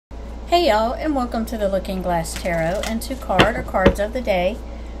Hey y'all, and welcome to the Looking Glass Tarot and to cards of the day.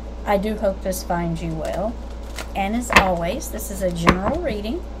 I do hope this finds you well. And as always, this is a general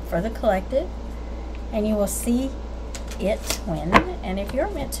reading for the collective, and you will see it when and if you're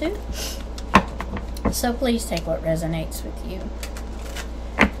meant to. So please take what resonates with you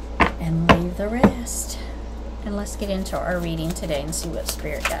and leave the rest. And let's get into our reading today and see what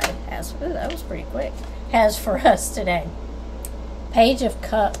Spirit Guide has. Ooh, that was pretty quick. Has for us today. Page of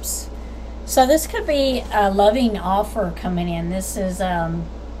Cups. So this could be a loving offer coming in. This is,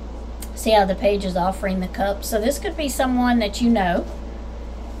 see how the page is offering the cup. So this could be someone that you know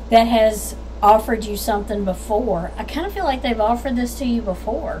that has offered you something before. I kind of feel like they've offered this to you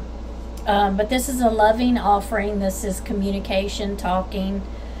before. But this is a loving offering. This is communication, talking.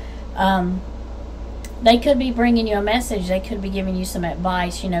 They could be bringing you a message. They could be giving you some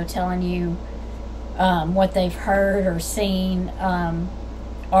advice, telling you what they've heard or seen.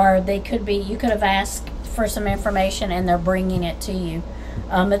 Or they could be, you could have asked for some information and they're bringing it to you.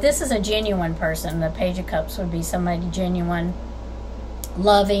 But this is a genuine person. The Page of Cups would be somebody genuine,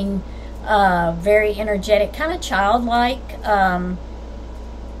 loving, very energetic, kind of childlike in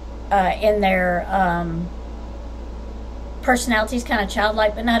their personalities, kind of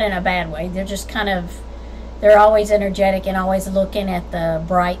childlike, but not in a bad way. They're just kind of, they're always energetic and always looking at the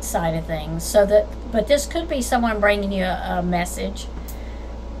bright side of things. But this could be someone bringing you a message.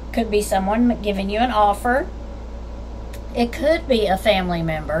 Could be someone giving you an offer. It could be a family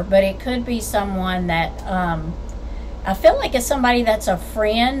member, but it could be someone that I feel like it's somebody that's a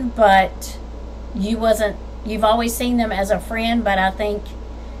friend, but you've always seen them as a friend, but I think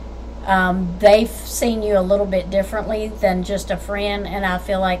they've seen you a little bit differently than just a friend, and I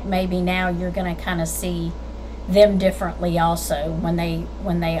feel like maybe now you're going to kind of see them differently also when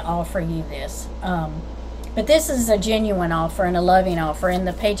they offer you this. But this is a genuine offer and a loving offer, and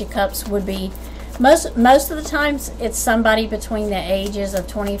the Page of Cups would be, most of the times, it's somebody between the ages of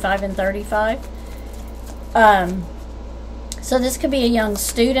 25 and 35. So this could be a young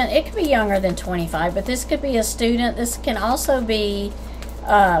student. It could be younger than 25, but this could be a student. This can also be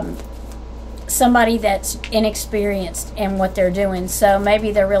somebody that's inexperienced in what they're doing. So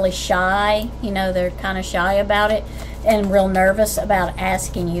maybe they're really shy. They're kind of shy about it and real nervous about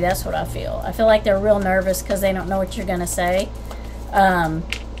asking you. That's what I feel. I feel like they're real nervous because they don't know what you're going to say,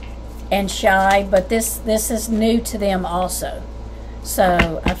 and shy. But this is new to them also.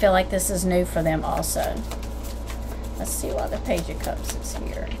 So I feel like this is new for them also. Let's see why the Page of Cups is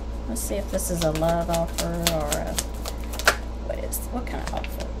here. Let's see if this is a love offer or what kind of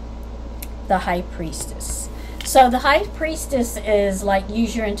offer? The High Priestess. So the High Priestess is like,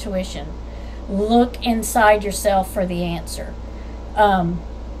 use your intuition. Look inside yourself for the answer.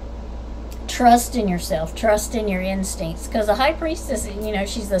 Trust in yourself. Trust in your instincts. Because the High Priestess,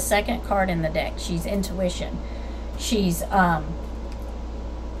 she's the second card in the deck. She's intuition. She's the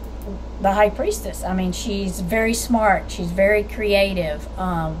High Priestess. I mean, she's very smart. She's very creative.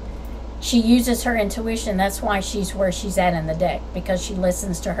 She uses her intuition. That's why she's where she's at in the deck. Because she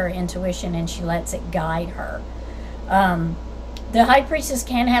listens to her intuition and she lets it guide her. The High Priestess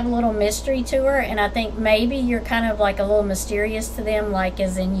can have a little mystery to her, and I think maybe you're kind of like a little mysterious to them, like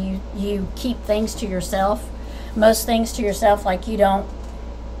as in you keep things to yourself, most things to yourself, like you don't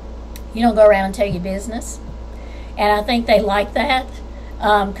go around and tell your business. And I think they like that,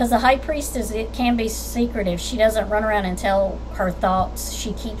 because the High Priestess, it can be secretive. She doesn't run around and tell her thoughts.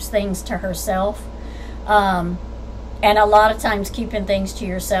 She keeps things to herself, and a lot of times keeping things to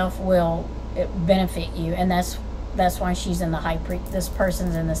yourself will benefit you, and that's why she's in this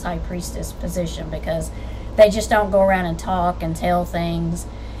person's in this High Priestess position, because they just don't go around and talk and tell things.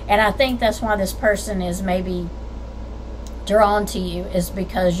 And I think that's why this person is maybe drawn to you, is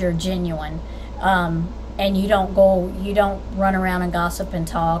because you're genuine. And you don't run around and gossip and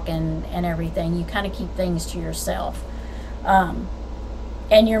talk and everything. You kind of keep things to yourself. And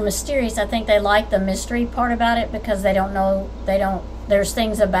you're mysterious. I think they like the mystery part about it, because there's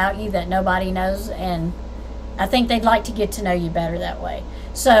things about you that nobody knows, and I think they'd like to get to know you better that way.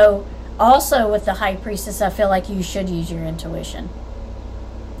 So also with the High Priestess, I feel like you should use your intuition.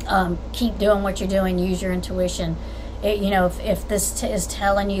 Keep doing what you're doing. Use your intuition. If this is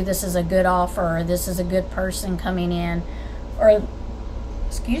telling you this is a good offer, or this is a good person coming in, or,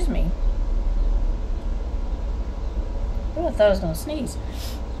 excuse me. Oh, I thought I was going to sneeze.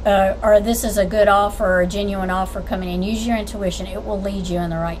 Or this is a good offer, or a genuine offer coming in. Use your intuition. It will lead you in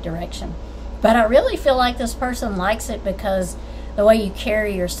the right direction. But I really feel like this person likes it because the way you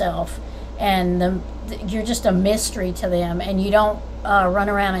carry yourself, and you're just a mystery to them, and you don't run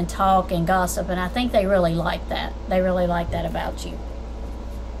around and talk and gossip, and I think they really like that. They really like that about you.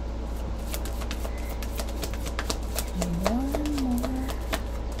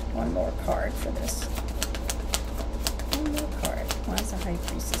 for this? One more card. Why is the High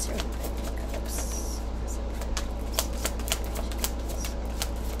Priestess here?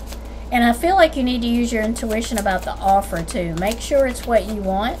 And I feel like you need to use your intuition about the offer too. Make sure it's what you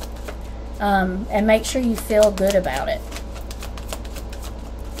want, and make sure you feel good about it.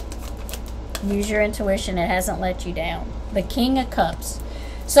 Use your intuition. It hasn't let you down. The King of Cups.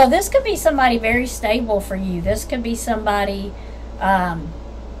 So this could be somebody very stable for you. This could be somebody,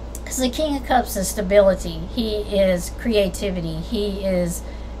 because the King of Cups is stability. He is creativity. He is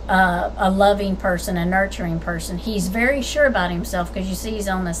a loving person, a nurturing person. He's very sure about himself, because you see he's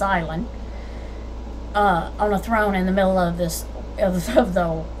on this island, on a throne in the middle of this of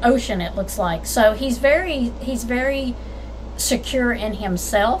the ocean, it looks like. So he's very secure in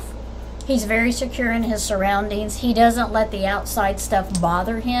himself. He's very secure in his surroundings. He doesn't let the outside stuff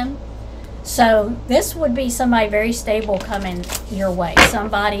bother him. So this would be somebody very stable coming your way.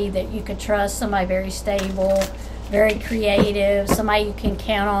 Somebody that you could trust, somebody very stable, very creative, somebody you can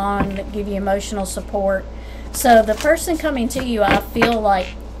count on, that give you emotional support. So the person coming to you, I feel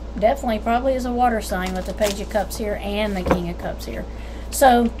like, definitely probably is a water sign with the Page of Cups here and the King of Cups here.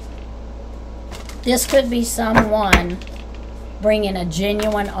 So this could be someone bringing a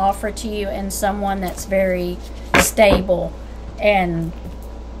genuine offer to you, and someone that's very stable, and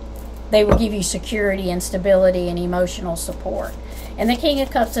they will give you security and stability and emotional support. And the King of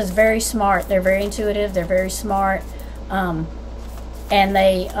Cups is very smart. They're very intuitive. They're very smart. And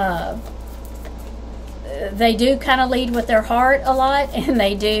they do kind of lead with their heart a lot. And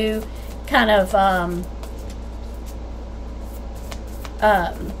they do kind of,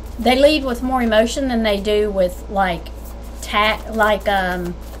 they lead with more emotion than they do with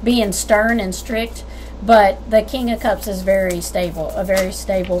being stern and strict. But the King of Cups is very stable. A very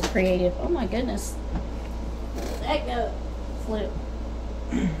stable, creative. Oh my goodness. That go. Flip.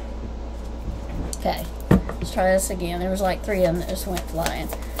 Okay, let's try this again. There was like 3 of them that just went flying.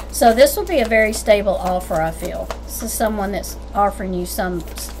 So this will be a very stable offer, I feel. This is someone that's offering you some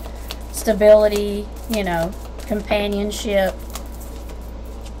stability, you know, companionship.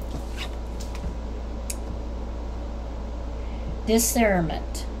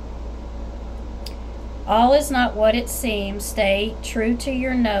 Discernment. All is not what it seems. Stay true to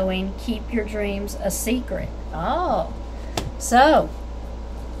your knowing. Keep your dreams a secret. Oh, so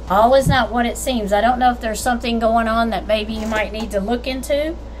all is not what it seems. I don't know if there's something going on that maybe you might need to look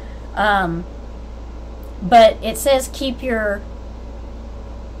into. But it says keep your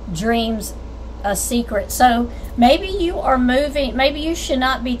dreams a secret. So maybe you are moving. Maybe you should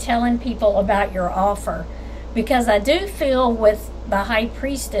not be telling people about your offer. Because I do feel with the High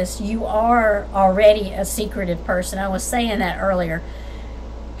Priestess, you are already a secretive person. I was saying that earlier.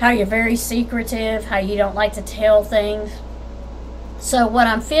 How you're very secretive, how you don't like to tell things. So what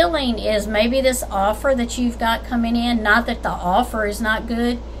I'm feeling is maybe this offer that you've got coming in, not that the offer is not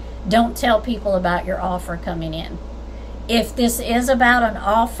good, don't tell people about your offer coming in. If this is about an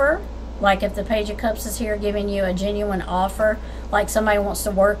offer, like if the Page of Cups is here giving you a genuine offer, like somebody wants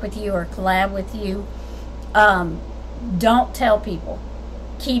to work with you or collab with you, don't tell people.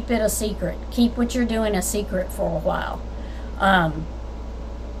 Keep it a secret. Keep what you're doing a secret for a while.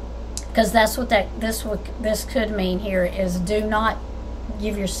 Because that's what this could mean here is do not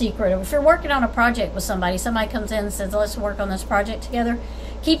give your secret. If you're working on a project with somebody comes in and says, let's work on this project together,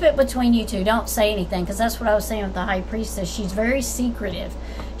 keep it between you two. Don't say anything, because that's what I was saying with the High Priestess. She's very secretive.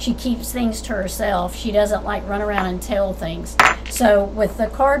 She keeps things to herself. She doesn't like run around and tell things. So with the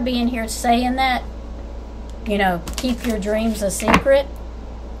card being here saying that, you know, keep your dreams a secret,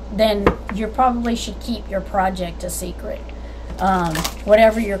 then you probably should keep your project a secret.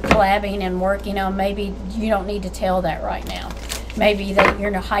 Whatever you're collabing and working on, maybe you don't need to tell that right now. Maybe that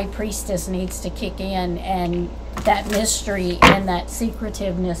your High Priestess needs to kick in, and that mystery and that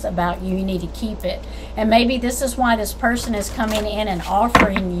secretiveness about you need to keep it. And maybe this is why this person is coming in and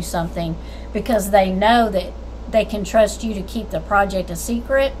offering you something, because they know that they can trust you to keep the project a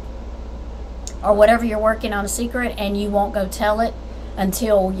secret, or whatever you're working on a secret, and you won't go tell it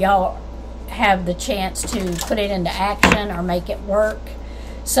until y'all have the chance to put it into action or make it work.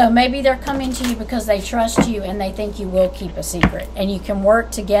 So maybe they're coming to you because they trust you and they think you will keep a secret, and you can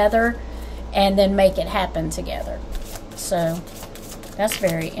work together and then make it happen together. So that's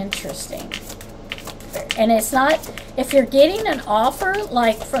very interesting. And it's not, if you're getting an offer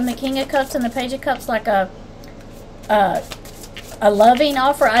like from the King of Cups and the Page of Cups, like a loving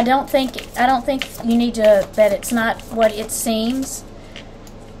offer, I don't think you need to, that it's not what it seems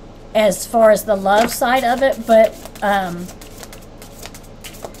as far as the love side of it. But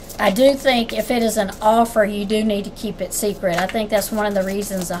I do think if it is an offer, you do need to keep it secret. I think that's one of the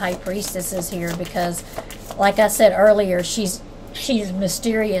reasons the High Priestess is here, because like I said earlier, she's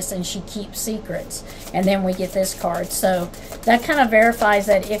mysterious and she keeps secrets. And then we get this card. So that kind of verifies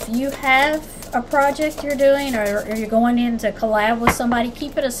that if you have a project you're doing, or you're going in to collab with somebody,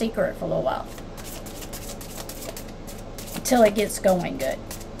 keep it a secret for a little while. Until it gets going good.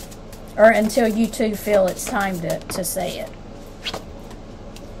 Or until you two feel it's time to say it.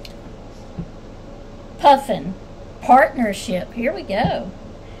 Puffin. Partnership. Here we go.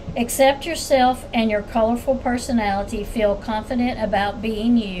 Accept yourself and your colorful personality. Feel confident about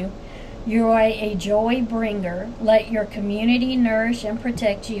being you. You are a joy bringer. Let your community nourish and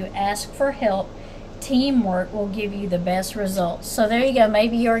protect you. Ask for help. Teamwork will give you the best results. So there you go.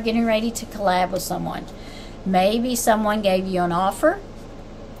 Maybe you're getting ready to collab with someone. Maybe someone gave you an offer.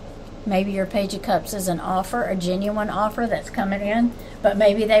 Maybe your Page of Cups is an offer, a genuine offer that's coming in. But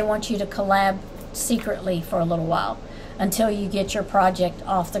maybe they want you to collab secretly for a little while until you get your project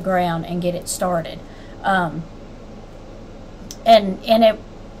off the ground and get it started. And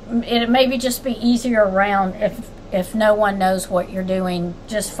it maybe just be easier around if no one knows what you're doing,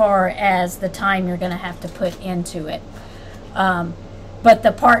 just far as the time you're going to have to put into it. But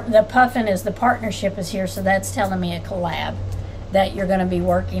the Puffin is the partnership is here, so that's telling me a collab that you're going to be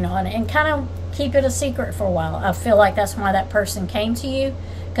working on, and kind of keep it a secret for a while. I feel like that's why that person came to you,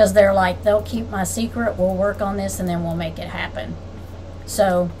 because they're like, they'll keep my secret, we'll work on this, and then we'll make it happen.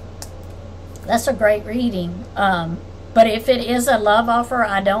 So that's a great reading. But if it is a love offer,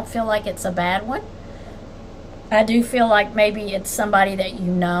 I don't feel like it's a bad one. I do feel like maybe it's somebody that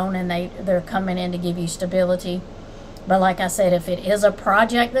you've known and they're coming in to give you stability. But like I said, if it is a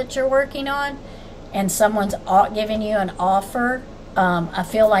project that you're working on and someone's giving you an offer, I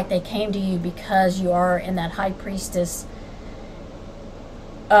feel like they came to you because you are in that High Priestess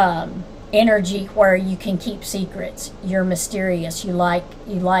energy where you can keep secrets. You're mysterious. You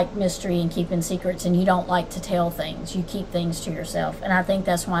like mystery and keeping secrets, and you don't like to tell things. You keep things to yourself, and I think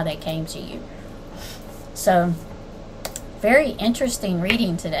that's why they came to you. So very interesting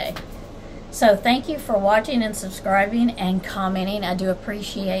reading today. So thank you for watching and subscribing and commenting. I do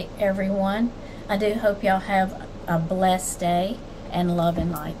appreciate everyone. I do hope y'all have a blessed day, and love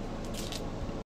and light.